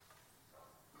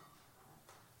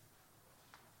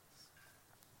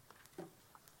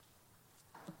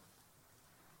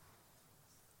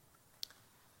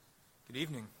Good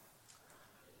evening.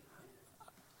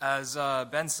 As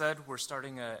Ben said, we're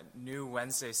starting a new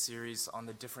Wednesday series on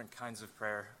the different kinds of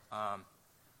prayer.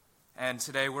 And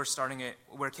today we're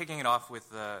kicking it off with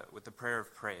the prayer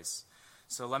of praise.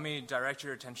 So let me direct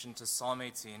your attention to Psalm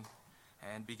 18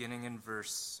 and beginning in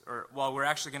we're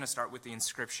actually going to start with the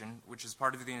inscription, which is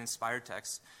part of the inspired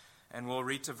text, and we'll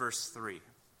read to verse 3.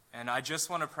 And I just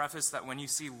want to preface that when you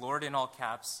see Lord in all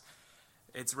caps,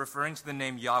 it's referring to the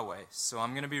name Yahweh, so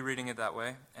I'm going to be reading it that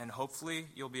way, and hopefully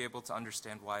you'll be able to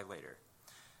understand why later.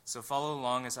 So follow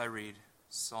along as I read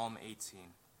Psalm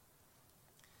 18.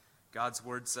 God's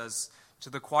word says, "To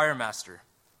the choir master,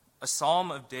 a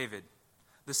psalm of David,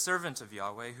 the servant of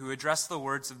Yahweh, who addressed the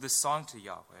words of this song to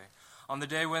Yahweh, on the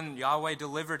day when Yahweh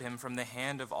delivered him from the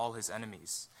hand of all his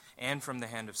enemies, and from the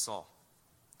hand of Saul.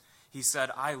 He said,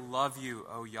 'I love you,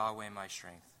 O Yahweh, my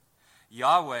strength.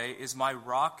 Yahweh is my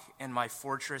rock and my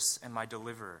fortress and my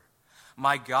deliverer,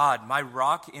 my God, my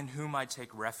rock in whom I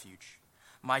take refuge,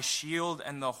 my shield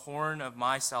and the horn of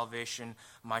my salvation,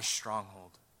 my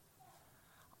stronghold.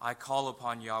 I call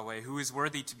upon Yahweh, who is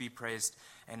worthy to be praised,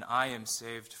 and I am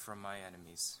saved from my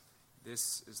enemies.'"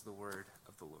 This is the word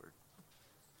of the Lord.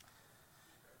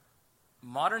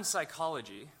 Modern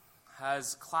psychology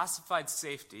has classified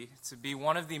safety to be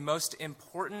one of the most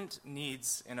important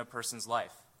needs in a person's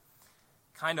life.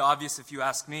 Kind of obvious if you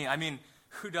ask me. I mean,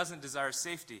 who doesn't desire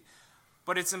safety?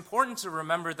 But it's important to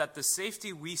remember that the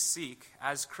safety we seek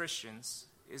as Christians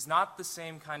is not the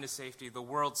same kind of safety the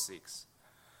world seeks.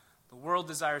 The world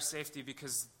desires safety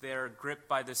because they're gripped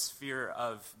by this fear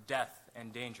of death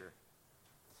and danger.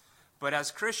 But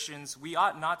as Christians, we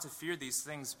ought not to fear these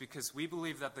things because we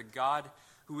believe that the God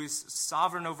who is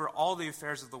sovereign over all the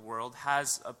affairs of the world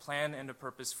has a plan and a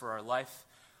purpose for our life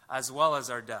as well as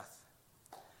our death.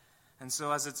 And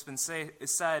so, as it's been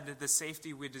said, the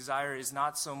safety we desire is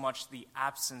not so much the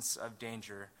absence of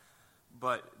danger,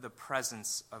 but the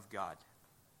presence of God.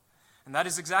 And that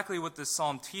is exactly what this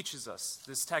psalm teaches us.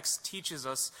 This text teaches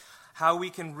us how we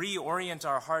can reorient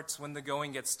our hearts when the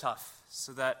going gets tough,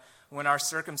 so that when our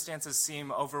circumstances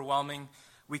seem overwhelming,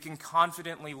 we can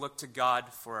confidently look to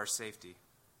God for our safety.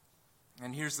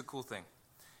 And here's the cool thing.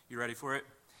 You ready for it?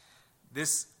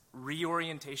 This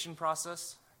reorientation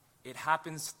process, it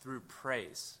happens through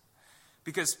praise.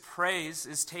 Because praise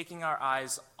is taking our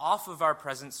eyes off of our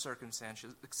present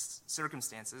circumstances,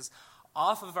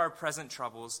 off of our present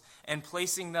troubles, and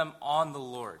placing them on the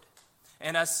Lord.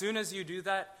 And as soon as you do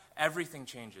that, everything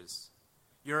changes.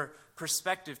 Your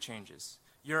perspective changes.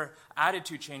 Your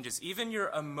attitude changes. Even your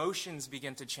emotions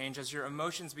begin to change as your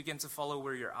emotions begin to follow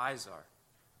where your eyes are.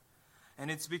 And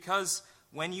it's because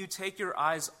when you take your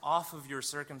eyes off of your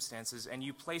circumstances and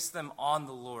you place them on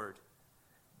the Lord,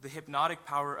 the hypnotic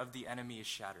power of the enemy is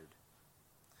shattered.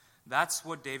 That's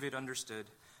what David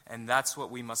understood, and that's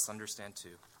what we must understand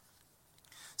too.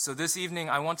 So this evening,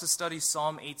 I want to study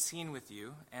Psalm 18 with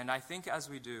you, and I think as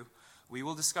we do, we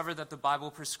will discover that the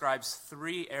Bible prescribes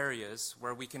 3 areas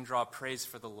where we can draw praise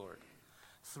for the Lord.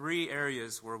 3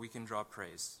 areas where we can draw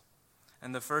praise.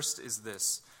 And the first is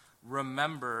this: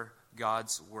 remember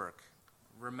God's work.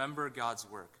 Remember God's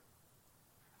work.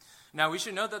 Now, we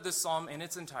should note that this psalm in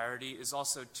its entirety is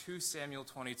also 2 Samuel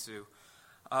 22,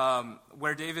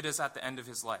 where David is at the end of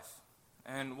his life.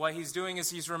 And what he's doing is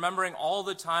he's remembering all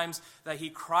the times that he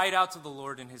cried out to the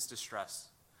Lord in his distress.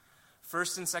 1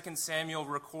 and 2 Samuel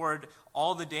record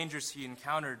all the dangers he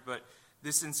encountered, but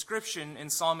this inscription in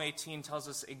Psalm 18 tells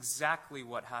us exactly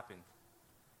what happened.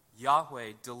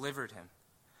 Yahweh delivered him.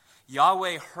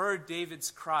 Yahweh heard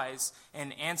David's cries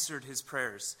and answered his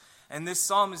prayers. And this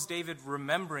psalm is David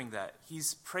remembering that.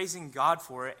 He's praising God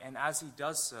for it, and as he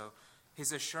does so,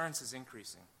 his assurance is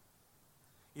increasing.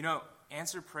 You know,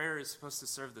 answered prayer is supposed to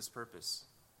serve this purpose.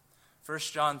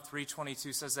 1 John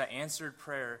 3:22 says that answered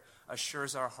prayer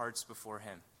assures our hearts before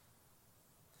him.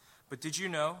 But did you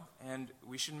know, and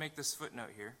we should make this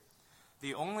footnote here,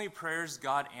 the only prayers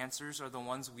God answers are the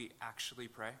ones we actually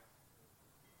pray?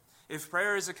 If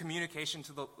prayer is a communication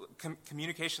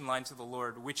line to the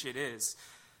Lord, which it is,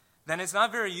 then it's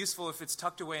not very useful if it's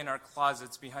tucked away in our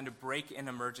closets behind a break-in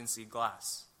emergency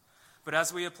glass. But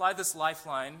as we apply this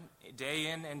lifeline day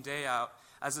in and day out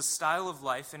as a style of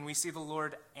life, and we see the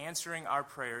Lord answering our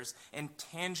prayers and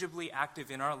tangibly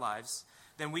active in our lives,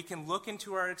 then we can look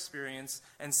into our experience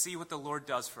and see what the Lord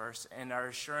does for us, and our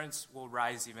assurance will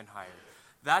rise even higher.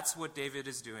 That's what David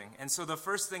is doing. And so the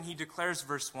first thing he declares,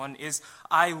 verse 1, is,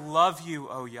 "I love you,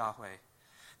 O Yahweh."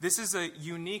 This is a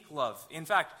unique love. In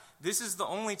fact, this is the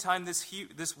only time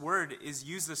this word is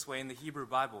used this way in the Hebrew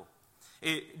Bible.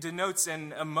 It denotes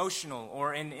an emotional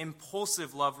or an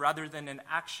impulsive love rather than an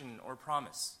action or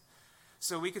promise.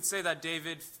 So we could say that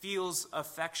David feels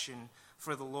affection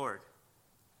for the Lord.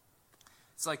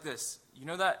 It's like this. You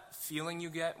know that feeling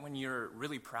you get when you're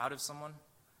really proud of someone?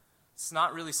 It's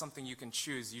not really something you can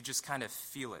choose. You just kind of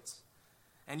feel it.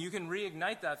 And you can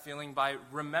reignite that feeling by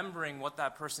remembering what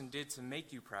that person did to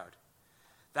make you proud.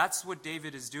 That's what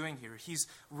David is doing here. He's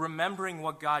remembering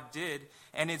what God did,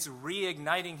 and it's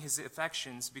reigniting his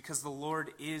affections because the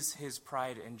Lord is his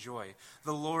pride and joy.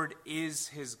 The Lord is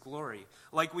his glory.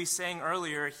 Like we sang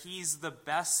earlier, he's the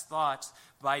best thought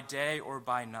by day or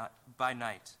by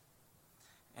night.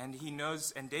 And he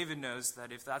knows, and David knows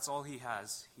that if that's all he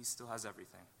has, he still has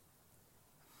everything.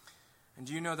 And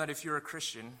do you know that if you're a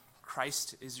Christian,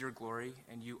 Christ is your glory,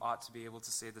 and you ought to be able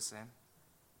to say the same?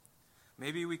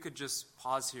 Maybe we could just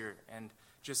pause here and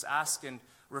just ask and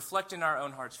reflect in our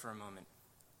own hearts for a moment.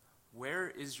 Where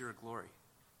is your glory?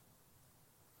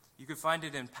 You could find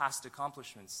it in past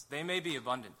accomplishments. They may be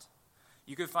abundant.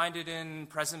 You could find it in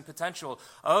present potential.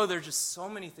 Oh, there are just so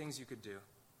many things you could do.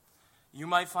 You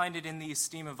might find it in the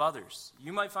esteem of others.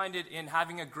 You might find it in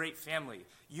having a great family.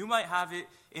 You might have it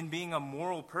in being a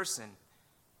moral person.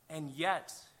 And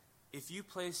yet, if you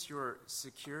place your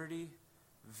security,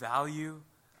 value,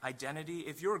 identity,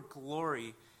 if your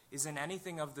glory is in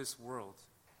anything of this world,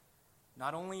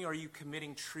 not only are you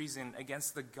committing treason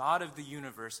against the God of the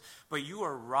universe, but you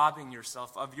are robbing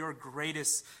yourself of your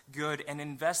greatest good and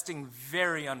investing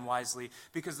very unwisely,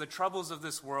 because the troubles of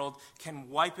this world can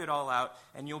wipe it all out,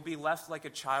 and you'll be left like a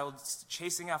child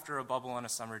chasing after a bubble on a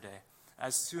summer day.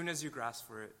 As soon as you grasp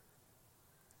for it,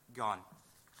 gone.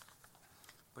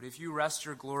 But if you rest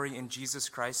your glory in Jesus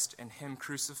Christ and him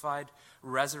crucified,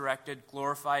 resurrected,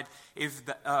 glorified,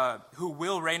 who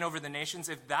will reign over the nations,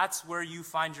 if that's where you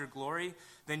find your glory,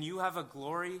 then you have a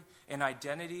glory, an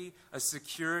identity, a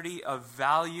security, a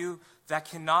value that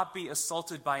cannot be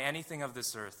assaulted by anything of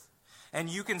this earth. And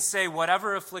you can say,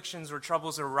 whatever afflictions or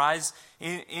troubles arise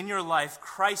in your life,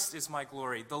 Christ is my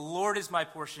glory, the Lord is my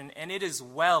portion, and it is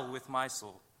well with my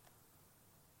soul.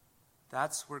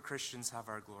 That's where Christians have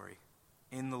our glory.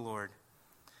 In the Lord.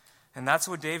 And that's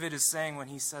what David is saying when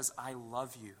he says, I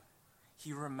love you.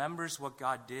 He remembers what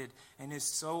God did and is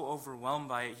so overwhelmed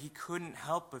by it, he couldn't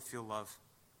help but feel love.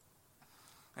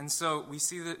 And so we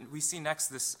see next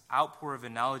this outpour of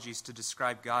analogies to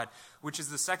describe God, which is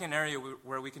the second area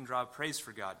where we can draw praise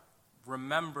for God.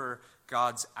 Remember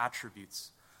God's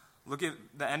attributes. Look at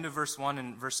the end of verse 1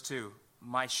 and verse 2.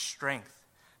 My strength.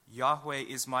 Yahweh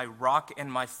is my rock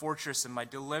and my fortress and my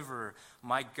deliverer,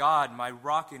 my God, my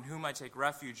rock in whom I take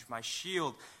refuge, my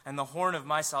shield and the horn of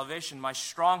my salvation, my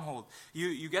stronghold.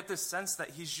 You get this sense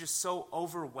that he's just so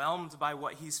overwhelmed by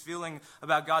what he's feeling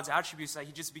about God's attributes that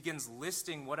he just begins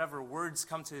listing whatever words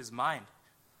come to his mind.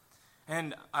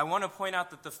 And I want to point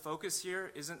out that the focus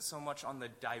here isn't so much on the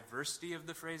diversity of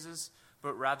the phrases,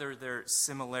 but rather their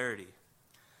similarity.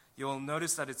 You'll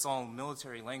notice that it's all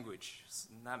military language.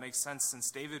 And that makes sense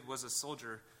since David was a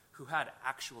soldier who had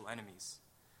actual enemies.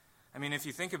 I mean, if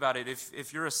you think about it,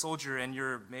 if you're a soldier and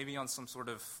you're maybe on some sort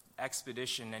of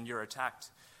expedition and you're attacked,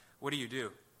 what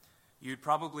do? You'd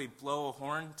probably blow a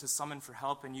horn to summon for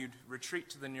help and you'd retreat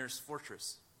to the nearest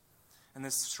fortress. And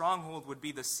this stronghold would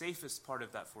be the safest part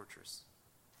of that fortress.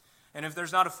 And if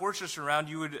there's not a fortress around,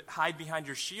 you would hide behind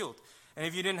your shield. And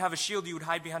if you didn't have a shield, you would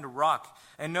hide behind a rock.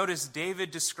 And notice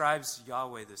David describes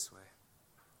Yahweh this way.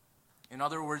 In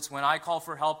other words, when I call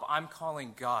for help, I'm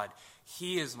calling God.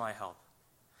 He is my help.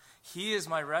 He is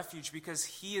my refuge because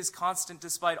he is constant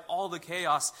despite all the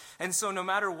chaos. And so no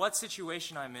matter what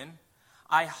situation I'm in,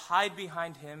 I hide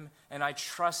behind him and I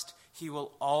trust he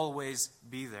will always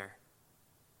be there.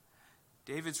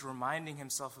 David's reminding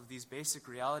himself of these basic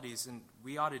realities, and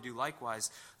we ought to do likewise.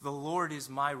 The Lord is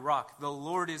my rock. The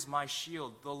Lord is my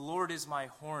shield. The Lord is my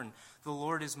horn. The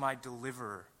Lord is my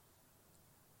deliverer.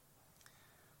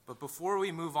 But before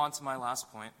we move on to my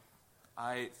last point,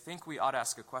 I think we ought to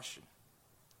ask a question.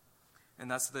 And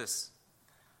that's this.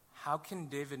 How can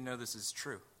David know this is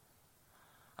true?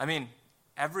 I mean,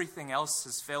 everything else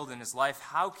has failed in his life.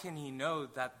 How can he know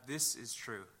that this is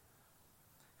true?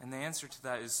 And the answer to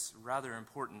that is rather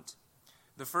important.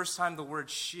 The first time the word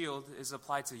shield is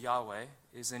applied to Yahweh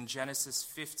is in Genesis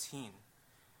 15.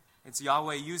 It's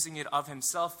Yahweh using it of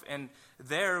himself, and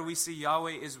there we see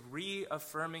Yahweh is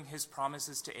reaffirming his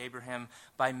promises to Abraham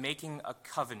by making a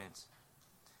covenant,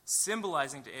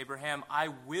 symbolizing to Abraham, I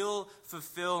will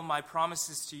fulfill my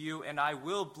promises to you, and I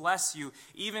will bless you,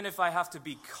 even if I have to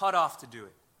be cut off to do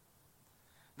it.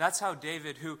 That's how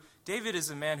David is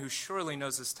a man who surely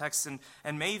knows this text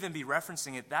and may even be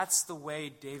referencing it. That's the way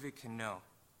David can know.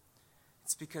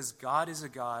 It's because God is a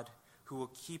God who will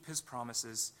keep his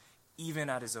promises even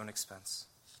at his own expense.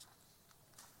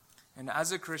 And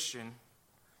as a Christian,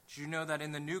 do you know that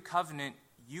in the new covenant,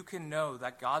 you can know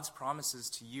that God's promises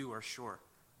to you are sure?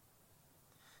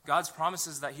 God's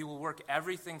promises that he will work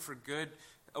everything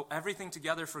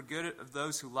together for good of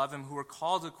those who love him, who are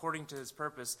called according to his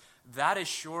purpose. That is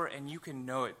sure, and you can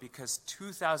know it because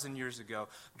 2,000 years ago,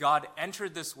 God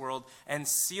entered this world and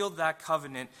sealed that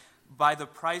covenant by the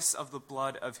price of the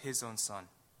blood of his own Son.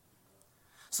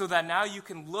 So that now you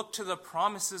can look to the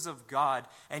promises of God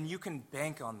and you can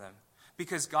bank on them.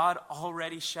 Because God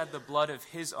already shed the blood of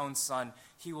his own Son,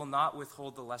 he will not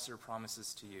withhold the lesser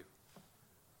promises to you.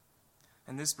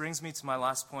 And this brings me to my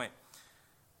last point.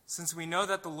 Since we know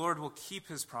that the Lord will keep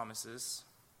his promises,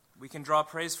 we can draw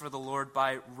praise for the Lord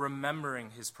by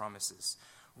remembering his promises.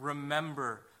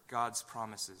 Remember God's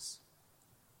promises.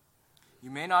 You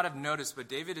may not have noticed, but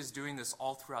David is doing this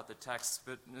all throughout the text,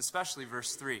 but especially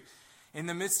verse 3. In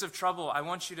the midst of trouble, I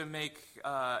want you to make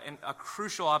a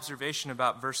crucial observation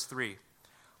about verse 3.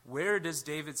 Where does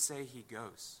David say he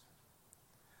goes?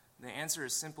 The answer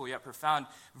is simple yet profound.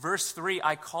 Verse 3,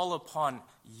 I call upon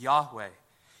Yahweh.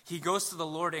 He goes to the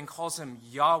Lord and calls him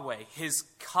Yahweh, his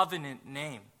covenant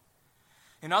name.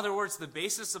 In other words, the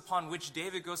basis upon which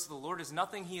David goes to the Lord is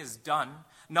nothing he has done,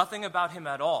 nothing about him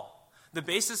at all. The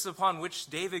basis upon which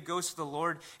David goes to the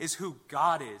Lord is who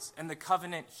God is and the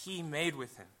covenant he made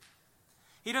with him.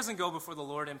 He doesn't go before the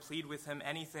Lord and plead with him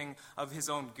anything of his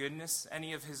own goodness,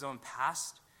 any of his own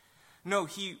past. No,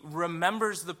 he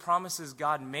remembers the promises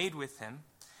God made with him,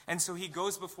 and so he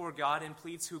goes before God and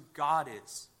pleads who God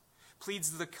is,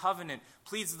 pleads the covenant,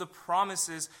 pleads the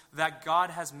promises that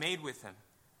God has made with him.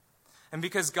 And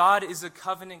because God is a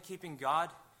covenant-keeping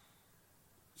God,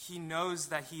 he knows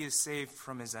that he is saved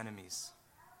from his enemies.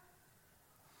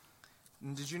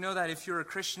 And did you know that if you're a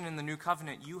Christian in the new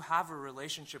covenant, you have a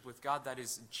relationship with God that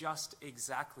is just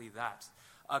exactly that,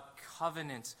 a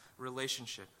covenant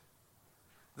relationship?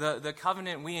 The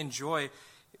covenant we enjoy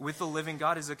with the living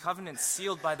God is a covenant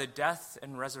sealed by the death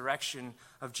and resurrection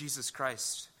of Jesus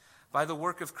Christ. By the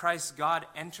work of Christ, God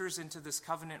enters into this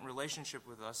covenant relationship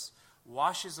with us,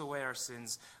 washes away our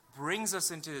sins, brings us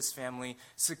into his family,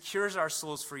 secures our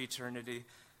souls for eternity,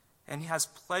 and he has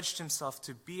pledged himself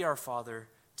to be our Father,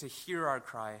 to hear our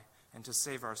cry, and to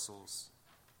save our souls.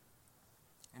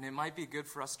 And it might be good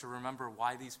for us to remember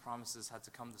why these promises had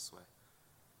to come this way.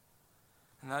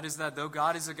 And that is that though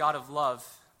God is a God of love,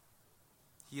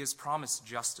 he has promised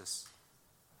justice.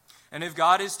 And if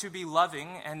God is to be loving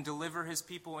and deliver his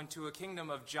people into a kingdom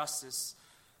of justice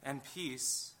and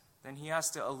peace, then he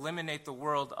has to eliminate the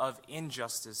world of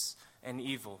injustice and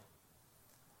evil.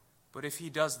 But if he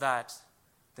does that,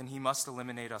 then he must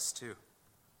eliminate us too.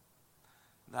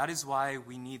 That is why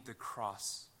we need the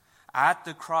cross. At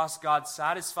the cross, God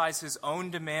satisfies his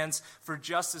own demands for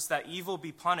justice, that evil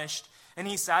be punished, and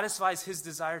he satisfies his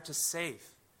desire to save.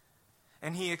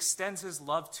 And he extends his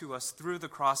love to us through the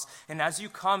cross. And as you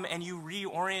come and you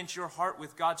reorient your heart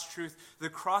with God's truth, the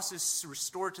cross is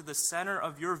restored to the center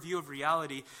of your view of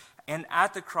reality. And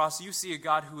at the cross, you see a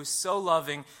God who is so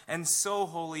loving and so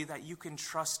holy that you can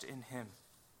trust in him.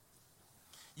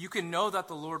 You can know that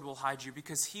the Lord will hide you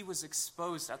because he was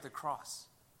exposed at the cross.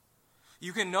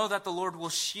 You can know that the Lord will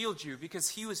shield you because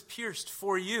he was pierced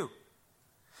for you.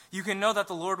 You can know that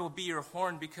the Lord will be your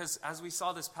horn because, as we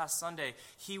saw this past Sunday,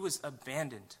 he was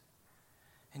abandoned.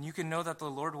 And you can know that the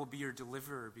Lord will be your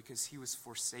deliverer because he was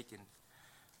forsaken.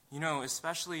 You know,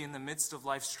 especially in the midst of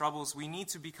life's troubles, we need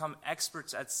to become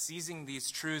experts at seizing these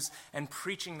truths and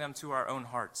preaching them to our own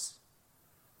hearts.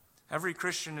 Every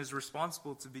Christian is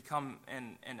responsible to become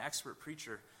an expert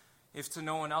preacher, if to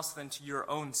no one else than to your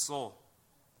own soul.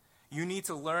 You need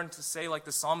to learn to say, like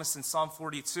the psalmist in Psalm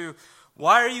 42,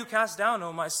 "Why are you cast down,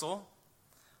 O my soul?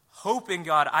 Hope in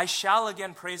God. I shall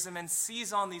again praise him," and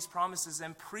seize on these promises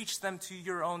and preach them to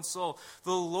your own soul.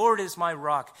 The Lord is my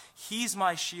rock. He's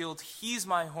my shield. He's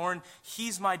my horn.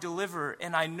 He's my deliverer.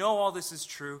 And I know all this is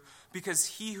true because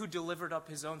he who delivered up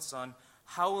his own Son,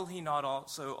 how will he not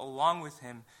also, along with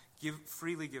him,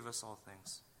 freely give us all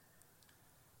things?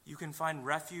 You can find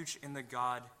refuge in the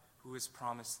God who has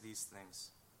promised these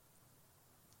things.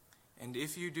 And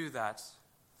if you do that,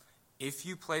 if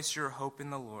you place your hope in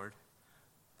the Lord,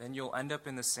 then you'll end up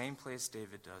in the same place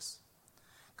David does,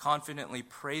 confidently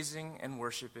praising and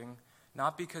worshiping,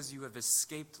 not because you have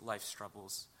escaped life's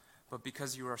troubles, but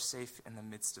because you are safe in the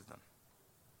midst of them.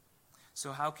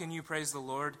 So how can you praise the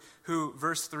Lord, who,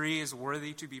 verse 3, is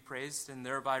worthy to be praised, and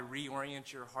thereby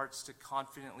reorient your hearts to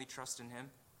confidently trust in him?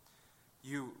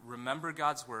 You remember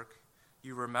God's work,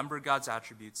 you remember God's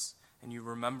attributes, and you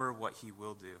remember what he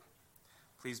will do.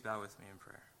 Please bow with me in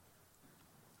prayer.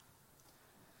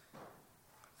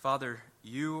 Father,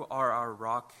 you are our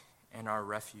rock and our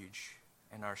refuge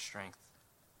and our strength.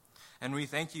 And we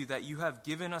thank you that you have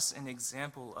given us an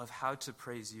example of how to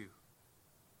praise you.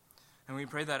 And we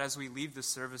pray that as we leave the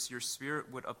service, your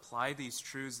Spirit would apply these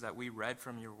truths that we read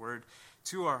from your word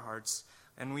to our hearts.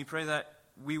 And we pray that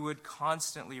we would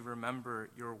constantly remember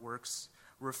your works,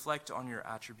 reflect on your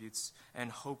attributes,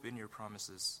 and hope in your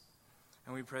promises.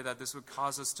 And we pray that this would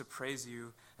cause us to praise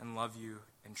you and love you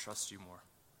and trust you more.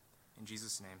 In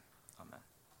Jesus' name, amen.